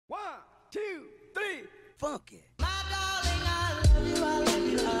2, 3, funk it. My darling, I love you, I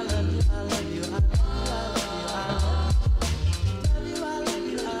love you, I love you, I love you, I love you, I love you, I love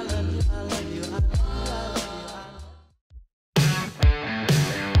you, I love you, I love you, I love you, I love you.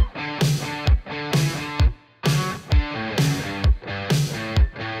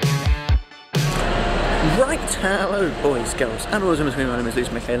 Right, hello boys, girls, and all those in my name is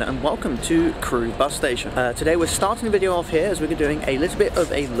Lease Michaela, and welcome to Crewe Bus Station. Today we're starting the video off here as we're doing a little bit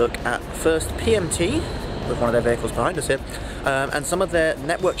of a look at First PMT, with one of their vehicles behind us here, and some of their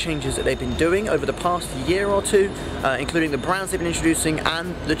network changes that they've been doing over the past year or two, including the brands they've been introducing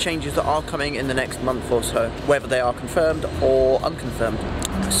and the changes that are coming in the next month or so, whether they are confirmed or unconfirmed.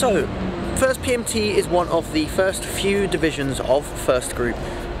 So, First PMT is one of the first few divisions of First Group.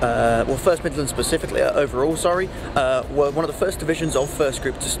 Well, First Midlands specifically, overall, sorry, were one of the first divisions of First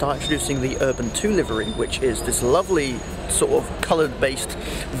Group to start introducing the Urban 2 livery, which is this lovely sort of coloured-based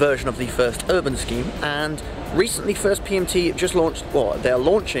version of the First Urban scheme. And recently, First PMT just launched, well, they're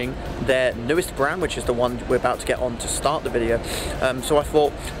launching their newest brand, which is the one we're about to get on to start the video. So I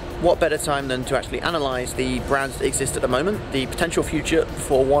thought, what better time than to actually analyse the brands that exist at the moment, the potential future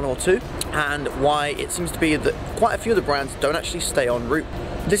for one or two, and why it seems to be that quite a few of the brands don't actually stay en route.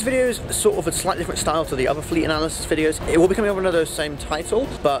 This video is sort of a slightly different style to the other fleet analysis videos. It will be coming up under the same title,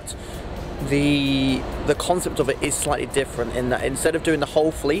 but the concept of it is slightly different in that instead of doing the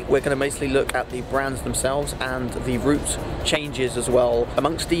whole fleet, we're going to basically look at the brands themselves and the route changes as well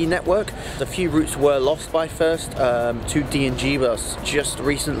amongst the network. A few routes were lost by First to D&G bus just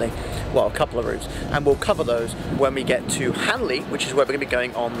recently, well, a couple of routes, and we'll cover those when we get to Hanley, which is where we're going to be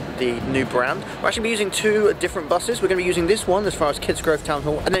going on the new brand. We're actually be using two different buses. We're going to be using this one as far as Kidsgrove Town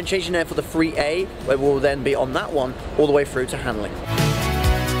Hall, and then changing there for the 3A, where we'll then be on that one all the way through to Hanley.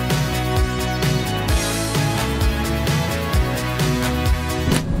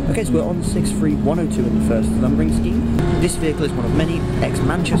 Okay, so we're on 63102 in the First numbering scheme. This vehicle is one of many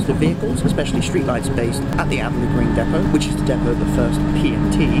ex-Manchester vehicles, especially streetlights based at the Avenue Green depot, which is the depot that First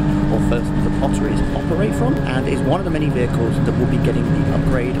PMT, or First the Potteries, operate from, and is one of the many vehicles that will be getting the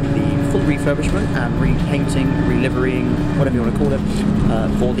upgrade, the full refurbishment and repainting, reliverying, whatever you want to call it,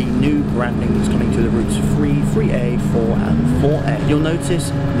 for the new branding that's coming to the routes 3, 3A, 4 and 4A. You'll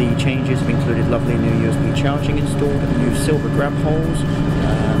notice the changes have included lovely new USB charging installed, new silver grab holes,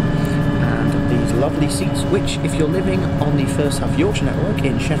 these lovely seats, which if you're living on the First South Yorkshire network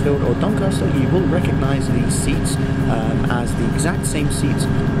in Sheffield or Doncaster, you will recognise these seats as the exact same seats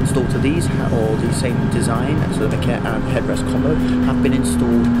installed to these, or the same design, so the care and headrest combo, have been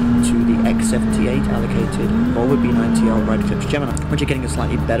installed to the X78 allocated Volvo B90L Ride Eclipse Gemini, which are getting a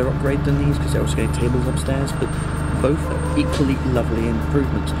slightly better upgrade than these because they're also getting tables upstairs, but both are equally lovely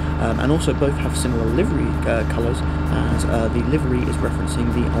improvements, and also both have similar livery colours, as the livery is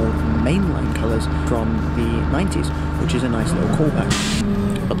referencing the old mainline colours from the 90s, which is a nice little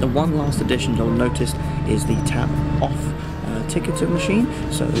callback. But the one last addition you'll notice is the tap off ticketing machine.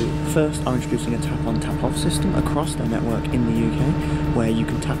 So First are introducing a tap on tap off system across their network in the UK, where you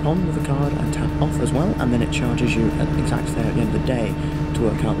can tap on with a card and tap off as well, and then it charges you an exact fare at the end of the day to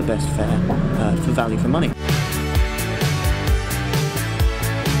work out the best fare for value for money.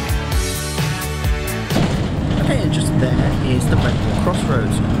 And just there is the Brentwood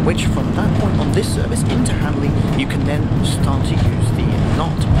Crossroads, which from that point on this service into Hanley, you can then start to use the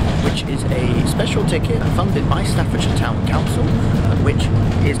Knot, which is a special ticket funded by Staffordshire Town Council, which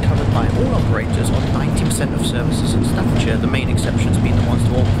is covered by all operators on 90% of services in Staffordshire, the main exceptions being the ones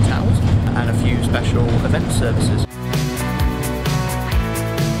to all the towns and a few special event services.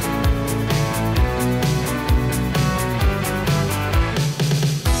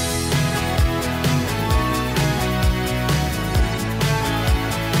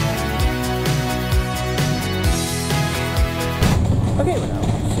 Okay, we're now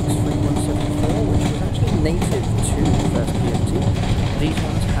on 63174, which was actually native to First PMT. These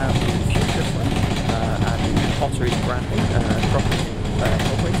ones have the future front and Potteries branding properly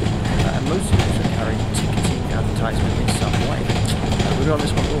incorporated, and most of them are carrying ticketing advertisement in some way. We're on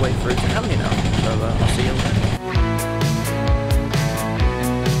this one all the way through to Hanley now, so I'll see you later.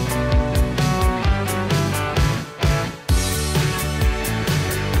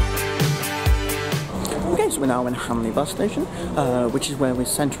 So we're now in Hanley bus station, which is where we're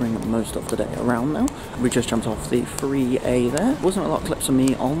centering most of the day around now. We just jumped off the 3A there. Wasn't a lot of clips of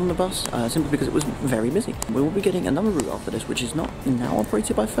me on the bus, simply because it was very busy. We will be getting another route after this, which is not now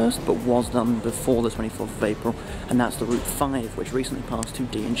operated by First, but was done before the 24th of April, and that's the Route 5, which recently passed to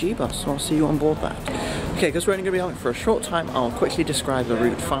D&G bus, so I'll see you on board that. Okay, because we're only going to be on it for a short time, I'll quickly describe the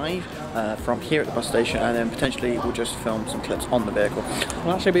Route 5. from here at the bus station, and then potentially we'll just film some clips on the vehicle.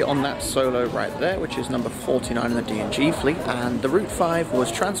 We'll actually be on that Solo right there, which is number 49 in the D&G fleet, and the Route 5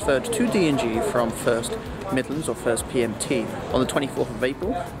 was transferred to D&G from First Midlands, or First PMT, on the 24th of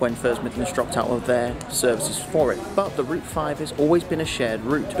April when First Midlands dropped out of their services for it. But the Route 5 has always been a shared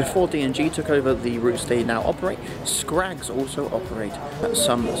route. Before D&G took over the routes they now operate, Scrags also operate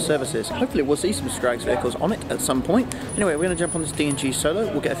some services. Hopefully we'll see some Scrags vehicles on it at some point. Anyway, we're going to jump on this D&G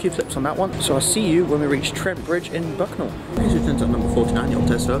Solo. We'll get a few flips on that one, so I'll see you when we reach Trent Bridge in Bucknell. Here's your turns up number 49, the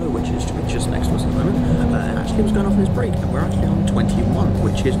Altair Solo, which is just next to us at the moment. Actually was going off in his brake, and we're actually on 21,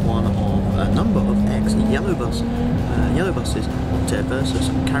 which is one of a number of ex-yellow buses, Altair Versus,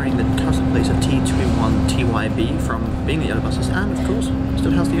 carrying the custom plates of T21 TYB from being the yellow buses, and of course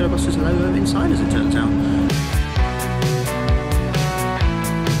still has the yellow buses logo inside, as it turns out.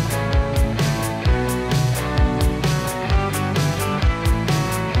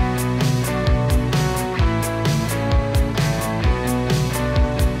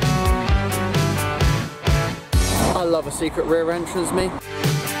 I love a secret rear entrance, me.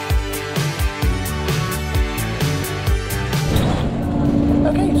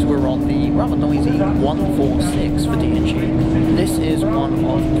 Okay, so we're on the rather noisy 146 for D&G. This is one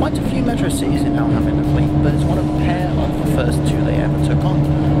of quite a few Metro cities in now having a fleet, but it's one of a pair of the first two they ever took on,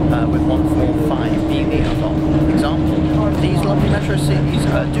 with 145 being the other example. These lovely Metro cities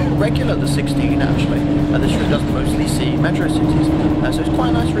do regular the 16 actually, and this route does mostly see Metro cities, so it's quite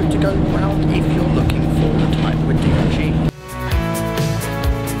a nice route to go around if you're looking for the type with D&G.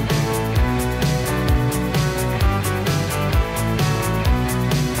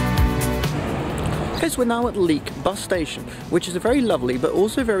 So we're now at Leek bus station, which is a very lovely but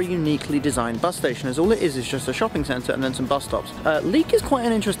also very uniquely designed bus station, as all it is just a shopping centre and then some bus stops. Leek is quite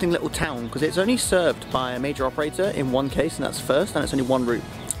an interesting little town because it's only served by a major operator in one case, and that's First, and it's only one route.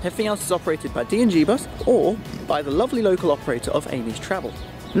 Everything else is operated by D&G Bus or by the lovely local operator of Amy's Travel.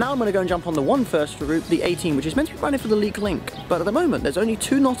 Now I'm going to go and jump on the one first route, the 18, which is meant to be running for the Leek Link, but at the moment there's only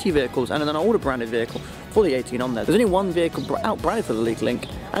two Naughty vehicles and an older branded vehicle for the 18 on there. There's only one vehicle out branded for the Leek Link,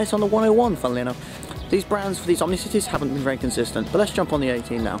 and it's on the 101, funnily enough. These brands for these Omni-Cities haven't been very consistent, but let's jump on the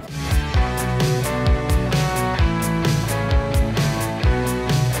 18 now.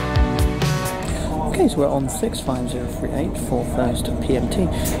 Okay, so we're on 65038 for First PMT.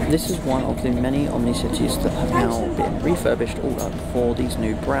 This is one of the many Omni-Cities that have now been refurbished all up for these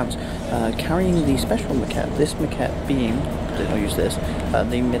new brands, carrying the special maquette, this maquette being, I'll use this,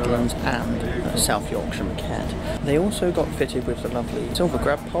 the Midlands and South Yorkshire maquette. They also got fitted with the lovely silver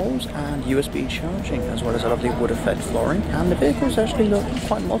grab poles and USB charging, as well as a lovely wood effect flooring, and the vehicles actually look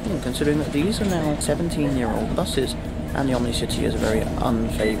quite modern considering that these are now 17-year-old buses, and the Omni-City is a very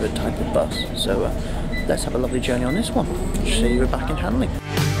unfavoured type of bus. So let's have a lovely journey on this one. See you back in Hanley.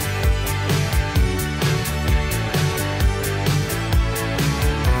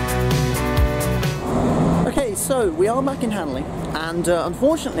 Okay, so we are back in Hanley, and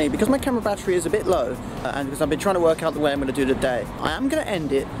unfortunately, because my camera battery is a bit low, and because I've been trying to work out the way I'm going to do the day, I am going to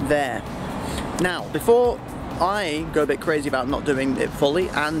end it there. Now, before I go a bit crazy about not doing it fully,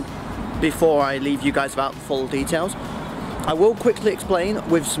 and before I leave you guys about full details, I will quickly explain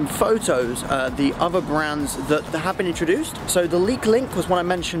with some photos the other brands that have been introduced. So the Leek Link was one I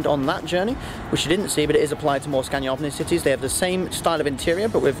mentioned on that journey, which you didn't see, but it is applied to more Scandinavian cities. They have the same style of interior,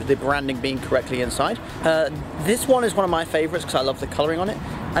 but with the branding being correctly inside. This one is one of my favourites because I love the colouring on it.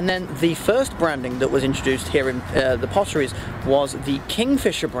 And then the first branding that was introduced here in the Potteries was the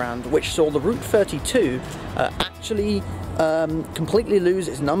Kingfisher brand, which saw the Route 32 actually completely lose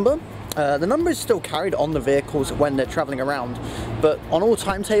its number. The number is still carried on the vehicles when they're travelling around, but on all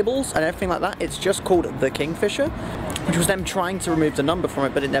timetables and everything like that, it's just called the Kingfisher, which was them trying to remove the number from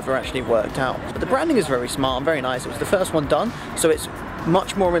it, but it never actually worked out. But the branding is very smart and very nice. It was the first one done, so it's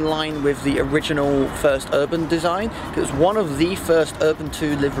much more in line with the original First Urban design. It was one of the first Urban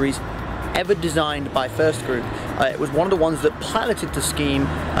 2 liveries ever designed by First Group. It was one of the ones that piloted the scheme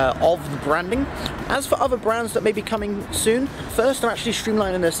of the branding. As for other brands that may be coming soon, First are actually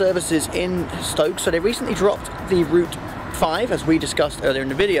streamlining their services in Stoke, so they recently dropped the Route 5, as we discussed earlier in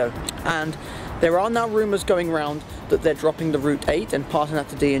the video, and there are now rumours going around that they're dropping the Route 8 and passing that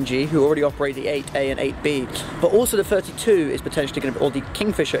to D&G, who already operate the 8A and 8B. But also the 32 is potentially going to be, or the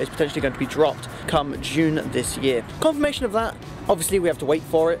Kingfisher is potentially going to be dropped come June this year. Confirmation of that, obviously we have to wait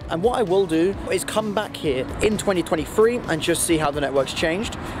for it, and what I will do is come back here in 2023 and just see how the network's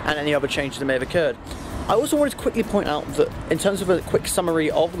changed and any other changes that may have occurred. I also wanted to quickly point out that in terms of a quick summary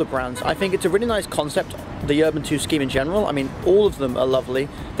of the brands, I think it's a really nice concept, the Urban 2 scheme in general. I mean, all of them are lovely.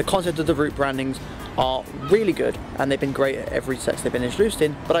 The concept of the route brandings are really good, and they've been great at every sector they've been introduced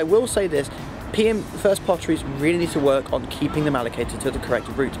in. But I will say this, First Potteries really need to work on keeping them allocated to the correct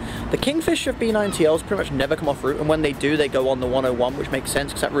route. The Kingfisher B9TLs pretty much never come off route, and when they do, they go on the 101, which makes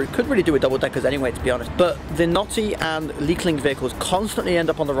sense because that route could really do with double deckers anyway, to be honest. But the Notty and Leakling vehicles constantly end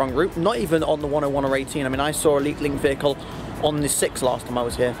up on the wrong route, not even on the 101 or 18. I mean, I saw a Leakling vehicle on the 6 last time I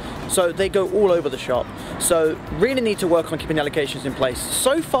was here. So they go all over the shop. So really need to work on keeping the allocations in place.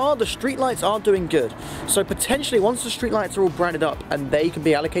 So far, the streetlights are doing good. So potentially, once the streetlights are all branded up and they can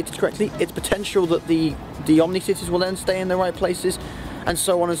be allocated correctly, it's potential that the Omni-Cities will then stay in the right places, and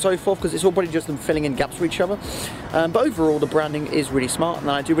so on and so forth, because it's all probably just them filling in gaps for each other. But overall, the branding is really smart,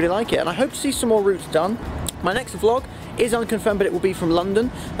 and I do really like it. And I hope to see some more routes done. My next vlog is unconfirmed, but it will be from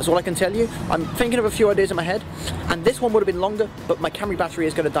London. That's all I can tell you. I'm thinking of a few ideas in my head, and this one would have been longer, but my Camry battery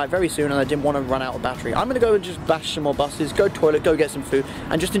is going to die very soon, and I didn't want to run out of battery. I'm going to go and just bash some more buses, go toilet, go get some food,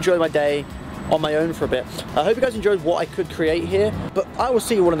 and just enjoy my day on my own for a bit. I hope you guys enjoyed what I could create here, but I will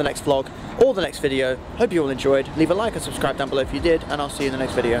see you all in the next vlog or the next video. Hope you all enjoyed. Leave a like and subscribe down below if you did, and I'll see you in the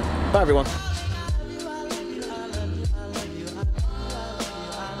next video. Bye everyone.